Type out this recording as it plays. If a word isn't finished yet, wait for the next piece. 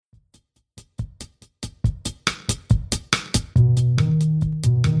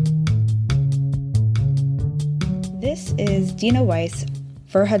This is Dina Weiss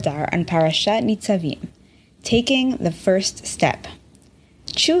for Hadar on Parashat Nitzavim, taking the first step.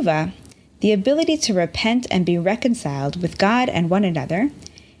 Tshuva, the ability to repent and be reconciled with God and one another,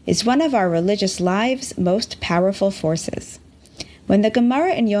 is one of our religious lives' most powerful forces. When the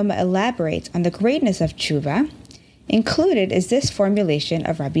Gemara in Yoma elaborates on the greatness of tshuva, included is this formulation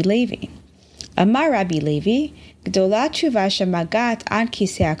of Rabbi Levi. Amar Rabbi Levi, Gdola tshuva shemagat ad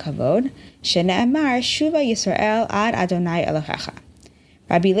kisei hakavod, shene'amar shuva Yisrael ad Adonai Elohecha.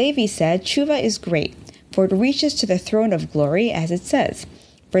 Rabbi Levi said, tshuva is great, for it reaches to the throne of glory, as it says,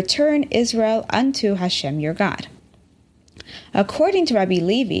 return Israel unto Hashem your God. According to Rabbi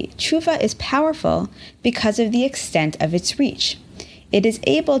Levi, tshuva is powerful because of the extent of its reach. It is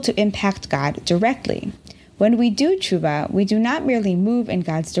able to impact God directly. When we do tshuva, we do not merely move in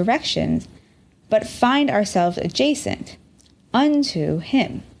God's directions, but find ourselves adjacent unto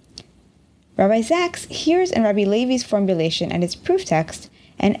Him. Rabbi Zaks hears in Rabbi Levi's formulation and its proof text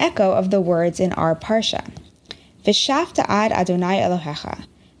an echo of the words in our parsha. V'shavta ad Adonai Elohecha,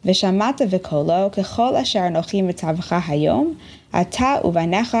 v'shamata v'kolo, kechol asher anochi mitzavcha hayom, ata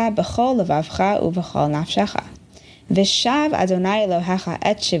uvanecha b'chol levavcha uv'chol nafshecha. V'shav Adonai Elohecha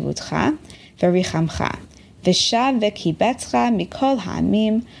et shivutcha, v'richamcha. V'shav v'kibetzcha mikol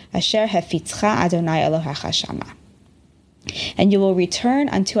ha'amim asher hefitzcha Adonai Elohecha shama. And you will return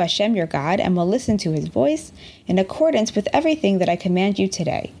unto Hashem your God and will listen to His voice in accordance with everything that I command you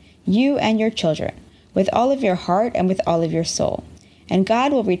today, you and your children, with all of your heart and with all of your soul. And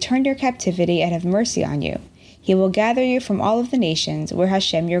God will return your captivity and have mercy on you. He will gather you from all of the nations where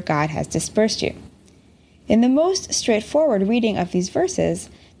Hashem your God has dispersed you. In the most straightforward reading of these verses,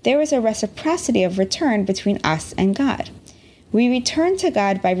 there is a reciprocity of return between us and God. We return to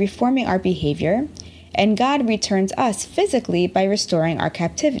God by reforming our behavior, and God returns us physically by restoring our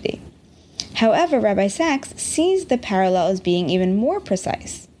captivity. However, Rabbi Zaks sees the parallel as being even more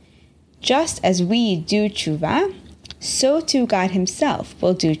precise. Just as we do tshuva, so too God Himself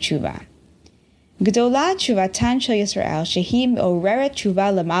will do tshuva. Gdola tshuvatan shel Yisrael shehi me'oreret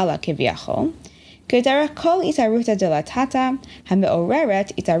tshuva lamala keviachol, k'derech kol itaruta de la tata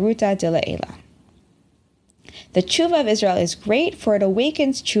hame'oreret itaruta de la ela. The tshuva of Israel is great, for it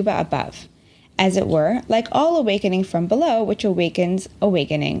awakens tshuva above, as it were, like all awakening from below, which awakens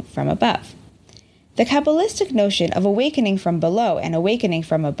awakening from above. The Kabbalistic notion of awakening from below and awakening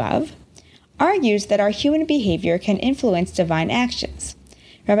from above argues that our human behavior can influence divine actions.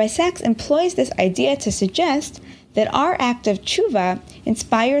 Rabbi Zaks employs this idea to suggest that our act of tshuva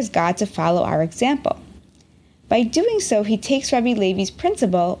inspires God to follow our example. By doing so, he takes Rabbi Levi's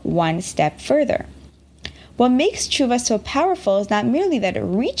principle one step further. What makes tshuva so powerful is not merely that it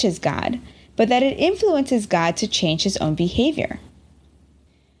reaches God, but that it influences God to change His own behavior.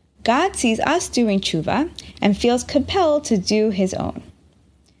 God sees us doing tshuva and feels compelled to do His own.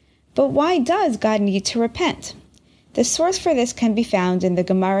 But why does God need to repent? The source for this can be found in the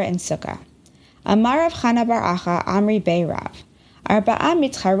Gemara in Sukkah. Amar Rav Chana bar Acha Amri Bei Rav, Arba'a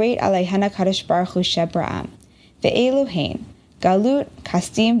mitcharet alayhana kadosh baruch hu shebra'am, ve'elu hein, galut,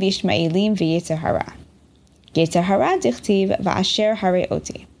 kasdim, v'ishmaelim, v'yetzer hara. Yetzer hara dichtiv, v'asher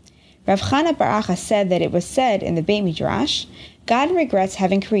hareoti. Rav Chana bar Acha said that it was said in the Beit Midrash, God regrets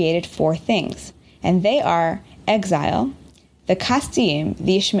having created four things, and they are exile, the kasdim,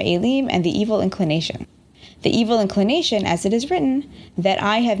 the Ishmaelim, and the evil inclination. The evil inclination, as it is written, that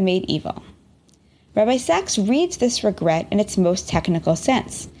I have made evil. Rabbi Zaks reads this regret in its most technical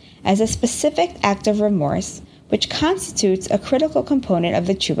sense, as a specific act of remorse, which constitutes a critical component of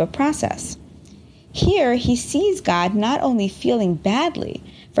the tshuva process. Here, he sees God not only feeling badly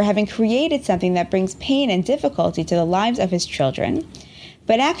for having created something that brings pain and difficulty to the lives of His children,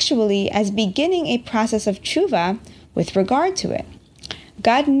 but actually as beginning a process of tshuva with regard to it.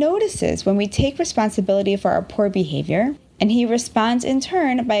 God notices when we take responsibility for our poor behavior, and He responds in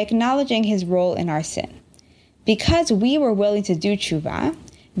turn by acknowledging His role in our sin. Because we were willing to do tshuva,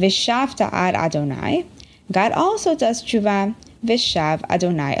 v'shavta ad Adonai, God also does tshuva, v'shav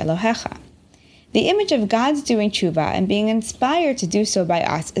Adonai Elohecha. The image of God's doing tshuva and being inspired to do so by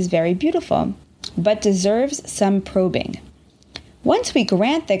us is very beautiful, but deserves some probing. Once we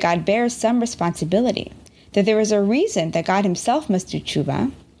grant that God bears some responsibility, that there is a reason that God Himself must do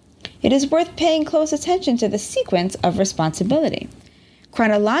tshuva, it is worth paying close attention to the sequence of responsibility.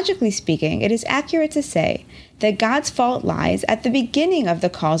 Chronologically speaking, it is accurate to say that God's fault lies at the beginning of the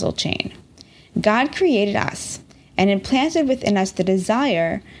causal chain. God created us and implanted within us the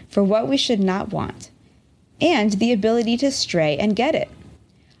desire for what we should not want, and the ability to stray and get it.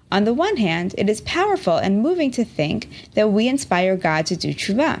 On the one hand, it is powerful and moving to think that we inspire God to do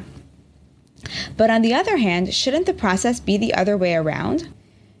tshuva. But on the other hand, shouldn't the process be the other way around?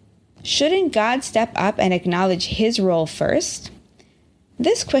 Shouldn't God step up and acknowledge his role first?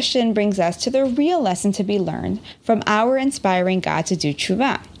 This question brings us to the real lesson to be learned from our inspiring God to do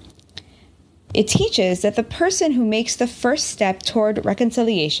tshuva. It teaches that the person who makes the first step toward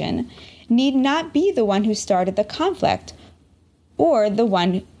reconciliation need not be the one who started the conflict or the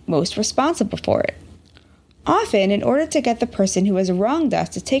one most responsible for it. Often, in order to get the person who has wronged us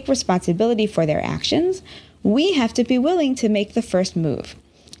to take responsibility for their actions, we have to be willing to make the first move.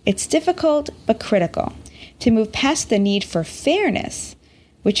 It's difficult but critical to move past the need for fairness,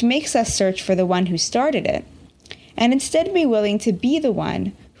 which makes us search for the one who started it, and instead be willing to be the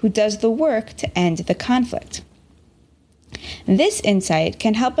one who does the work to end the conflict. This insight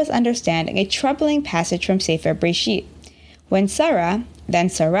can help us understand a troubling passage from Sefer Breshit. When Sarah, then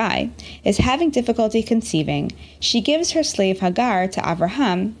Sarai, is having difficulty conceiving, she gives her slave Hagar to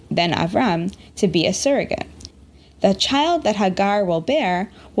Abraham, then Avram, to be a surrogate. The child that Hagar will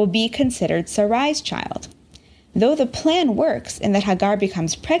bear will be considered Sarai's child. Though the plan works in that Hagar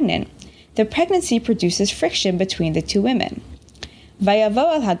becomes pregnant, the pregnancy produces friction between the two women.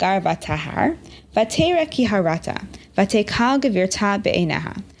 Vayavo el Hagar vatahar, vatera ki harata, vatekal gevirta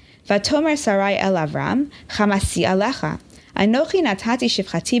be'eneha, vatomer Sarai el Avram, chamasi alecha, Anochi natati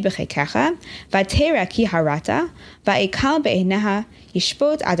shivchati b'chekecha, vatera ki harata, va'ekal be'eneha,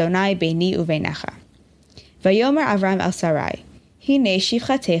 yishpot Adonai beini uvenecha. Vayomer Avram el Sarai, hine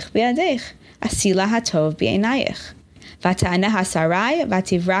shivchatech be'adech, asila hatov be'enayich. Vata'aneha Sarai,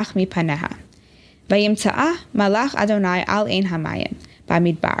 vativrach mipaneha. Vayimtza'ah malach Adonai al ein hamayim,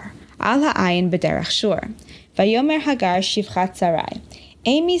 bamidbar, al ha'ayin b'derech shur. Vayomer Hagar shivchat Sarai,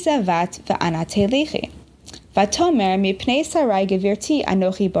 emi zavat va'anate lechi. Vatomer mipnei Sarai gevirti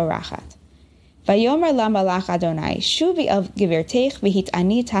anochi borachat. Vayomer la malach Adonai, shuvi el gevirtech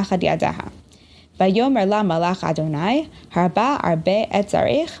v'hit'ani tachad yadaha. Vayomer la malach Adonai, harba arbe et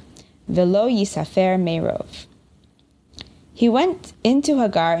zarech, v'lo yisafer meirov. He went into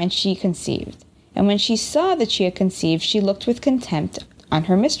Hagar and she conceived. And when she saw that she had conceived, she looked with contempt on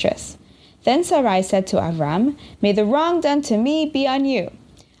her mistress. Then Sarai said to Avram, "May the wrong done to me be on you.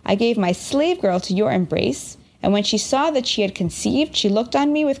 I gave my slave girl to your embrace, and when she saw that she had conceived, she looked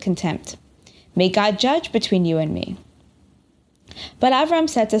on me with contempt. May God judge between you and me." But Avram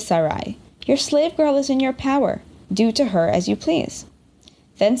said to Sarai, "Your slave girl is in your power. Do to her as you please."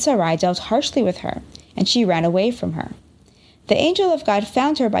 Then Sarai dealt harshly with her, and she ran away from her. The angel of God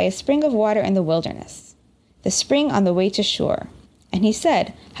found her by a spring of water in the wilderness, the spring on the way to Shur. And he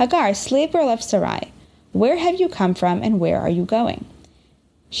said, "Hagar, slave girl of Sarai, where have you come from and where are you going?"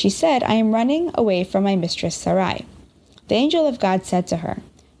 She said, "I am running away from my mistress Sarai." The angel of God said to her,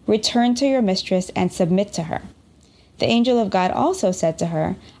 "Return to your mistress and submit to her." The angel of God also said to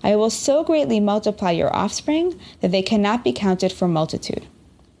her, "I will so greatly multiply your offspring that they cannot be counted for multitude."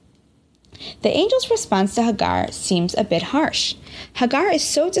 The angel's response to Hagar seems a bit harsh. Hagar is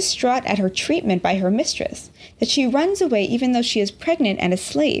so distraught at her treatment by her mistress that she runs away even though she is pregnant and a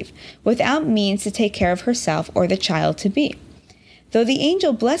slave, without means to take care of herself or the child to be. Though the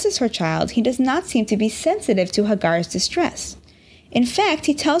angel blesses her child, he does not seem to be sensitive to Hagar's distress. In fact,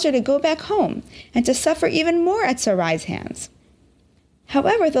 he tells her to go back home and to suffer even more at Sarai's hands.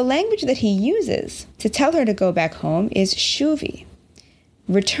 However, the language that he uses to tell her to go back home is shuvi,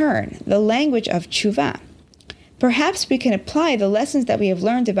 return, the language of tshuva. Perhaps we can apply the lessons that we have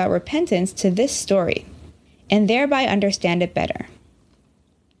learned about repentance to this story, and thereby understand it better.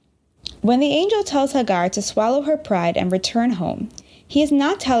 When the angel tells Hagar to swallow her pride and return home, he is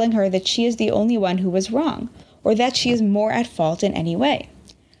not telling her that she is the only one who was wrong, or that she is more at fault in any way.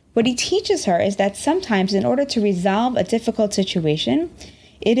 What he teaches her is that sometimes in order to resolve a difficult situation,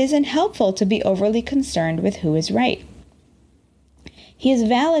 it isn't helpful to be overly concerned with who is right. He is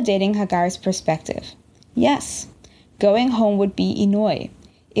validating Hagar's perspective. Yes, going home would be inoi.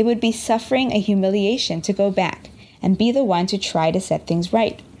 It would be suffering a humiliation to go back and be the one to try to set things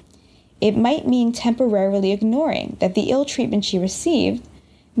right. It might mean temporarily ignoring that the ill treatment she received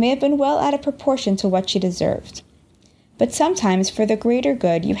may have been well out of proportion to what she deserved. But sometimes, for the greater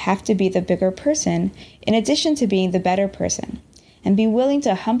good, you have to be the bigger person in addition to being the better person, and be willing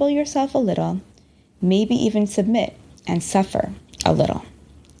to humble yourself a little, maybe even submit and suffer a little.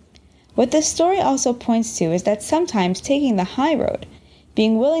 What this story also points to is that sometimes taking the high road,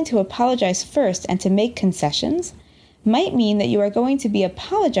 being willing to apologize first and to make concessions, might mean that you are going to be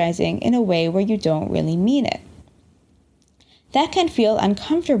apologizing in a way where you don't really mean it. That can feel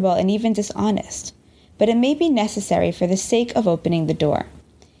uncomfortable and even dishonest, but it may be necessary for the sake of opening the door.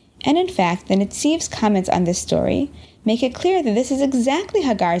 And in fact, the Netziv's comments on this story make it clear that this is exactly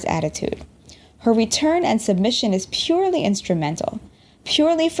Hagar's attitude. Her return and submission is purely instrumental,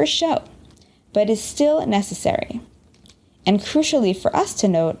 purely for show, but is still necessary. And crucially for us to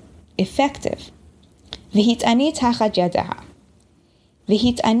note, effective. V'hit'ani tachat yadaha.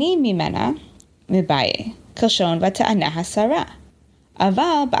 V'hit'ani mimena mibaye, k'lshon v'ta'anaha Sarah.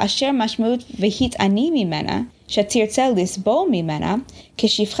 Aval ba'asher mashmut v'hit'ani mimena, shetirtze lisbol mimena,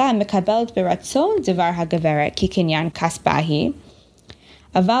 k'shifcha mekabelt beratzon devar hagaveret ki kinyan kasbahi.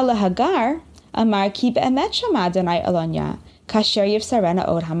 Aval lahagar amar ki be'emet shama Adonai Elonya, kasher yivsarena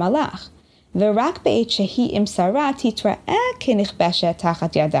od hamalach. ורק בעת שהיא עם שרה תתראה כנכבשת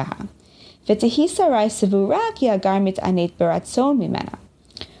תחת ידה. ותהי שרה סבורה כי הגר מתענית ברצון ממנה.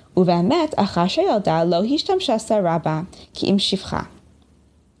 ובאמת, אחר שילדה לא השתמשה שרה בה כי אם שפחה.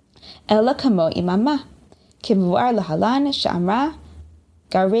 אלא כמו עם אמה, כמבואר להלן שאמרה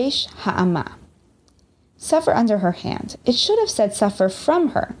גרש האמה. Suffer under her hand. It should have said suffer from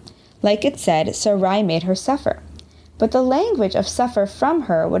her. Like it said, Sarai made her suffer. But the language of suffer from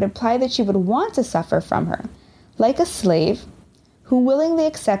her would imply that she would want to suffer from her, like a slave who willingly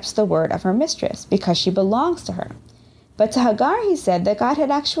accepts the word of her mistress because she belongs to her. But to Hagar he said that God had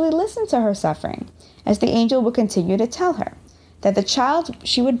actually listened to her suffering, as the angel would continue to tell her, that the child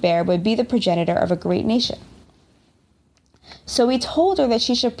she would bear would be the progenitor of a great nation. So he told her that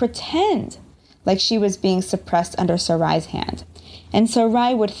she should pretend like she was being suppressed under Sarai's hand, and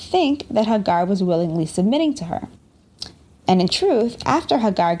Sarai would think that Hagar was willingly submitting to her. And in truth, after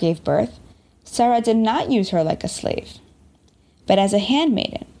Hagar gave birth, Sarah did not use her like a slave, but as a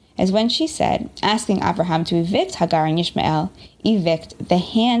handmaiden, as when she said, asking Abraham to evict Hagar and Ishmael, evict the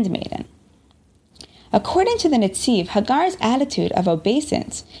handmaiden. According to the Netziv, Hagar's attitude of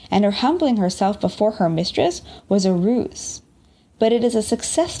obeisance and her humbling herself before her mistress was a ruse, but it is a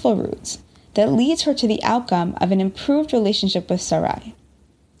successful ruse that leads her to the outcome of an improved relationship with Sarai.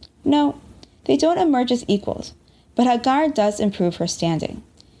 No, they don't emerge as equals, but Hagar does improve her standing.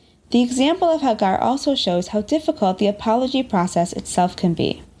 The example of Hagar also shows how difficult the apology process itself can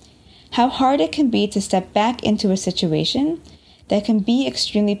be, how hard it can be to step back into a situation that can be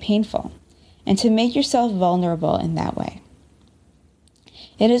extremely painful, and to make yourself vulnerable in that way.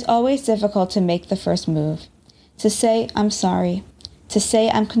 It is always difficult to make the first move, to say, I'm sorry, to say,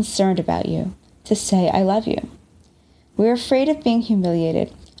 I'm concerned about you, to say, I love you. We're afraid of being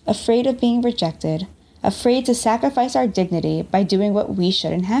humiliated, afraid of being rejected, afraid to sacrifice our dignity by doing what we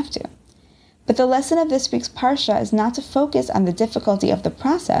shouldn't have to. But the lesson of this week's Parsha is not to focus on the difficulty of the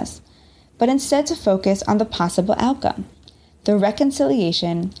process, but instead to focus on the possible outcome, the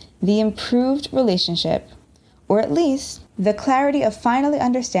reconciliation, the improved relationship, or at least the clarity of finally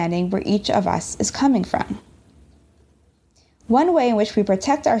understanding where each of us is coming from. One way in which we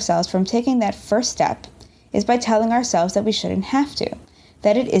protect ourselves from taking that first step is by telling ourselves that we shouldn't have to,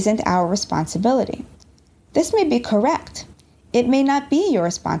 that it isn't our responsibility. This may be correct. It may not be your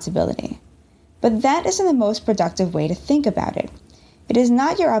responsibility. But that isn't the most productive way to think about it. It is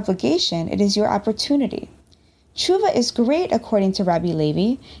not your obligation, it is your opportunity. Tshuva is great according to Rabbi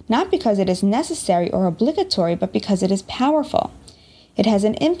Levi, not because it is necessary or obligatory, but because it is powerful. It has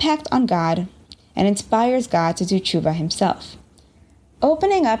an impact on God and inspires God to do tshuva himself.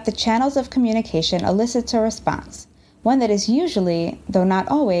 Opening up the channels of communication elicits a response, one that is usually, though not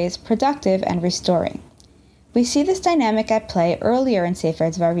always, productive and restoring. We see this dynamic at play earlier in Sefer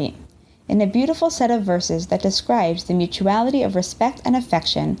Dvarim, in a beautiful set of verses that describes the mutuality of respect and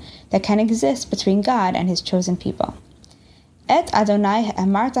affection that can exist between God and his chosen people. Et Adonai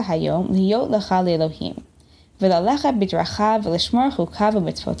ha'amarta hayom liyot lecha le'Elohim, v'lalecha b'drachav v'lishmor chukav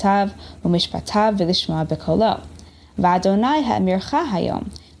u'mitzvotav u'mishpatav v'lishma b'kolo. V'Adonai ha'amircha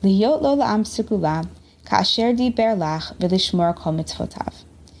hayom liyot lo la'am segula ka'asher diber lach v'lishmor kol mitzvotav.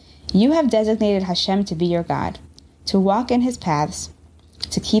 You have designated Hashem to be your God, to walk in his paths,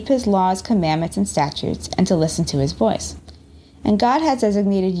 to keep his laws, commandments, and statutes, and to listen to his voice. And God has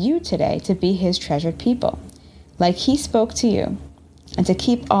designated you today to be his treasured people, like he spoke to you, and to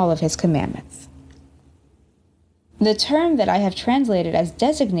keep all of his commandments. The term that I have translated as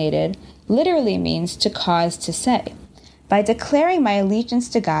designated literally means to cause to say. By declaring my allegiance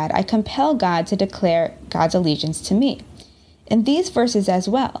to God, I compel God to declare God's allegiance to me. In these verses as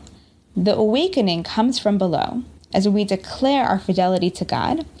well, the awakening comes from below, as we declare our fidelity to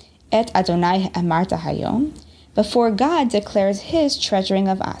God, et Adonai ha'amarta hayom, before God declares his treasuring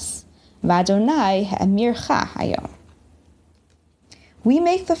of us, v'Adonai ha'amircha hayom. We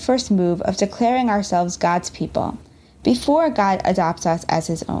make the first move of declaring ourselves God's people, before God adopts us as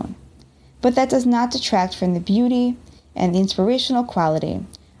his own. But that does not detract from the beauty and the inspirational quality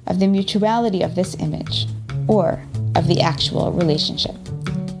of the mutuality of this image, or of the actual relationship.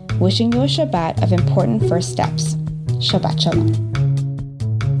 wishing you a Shabbat of important first steps. Shabbat Shalom.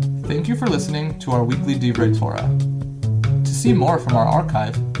 Thank you for listening to our weekly Divrei Torah. To see more from our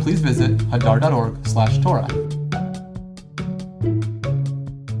archive, please visit hadar.org/Torah.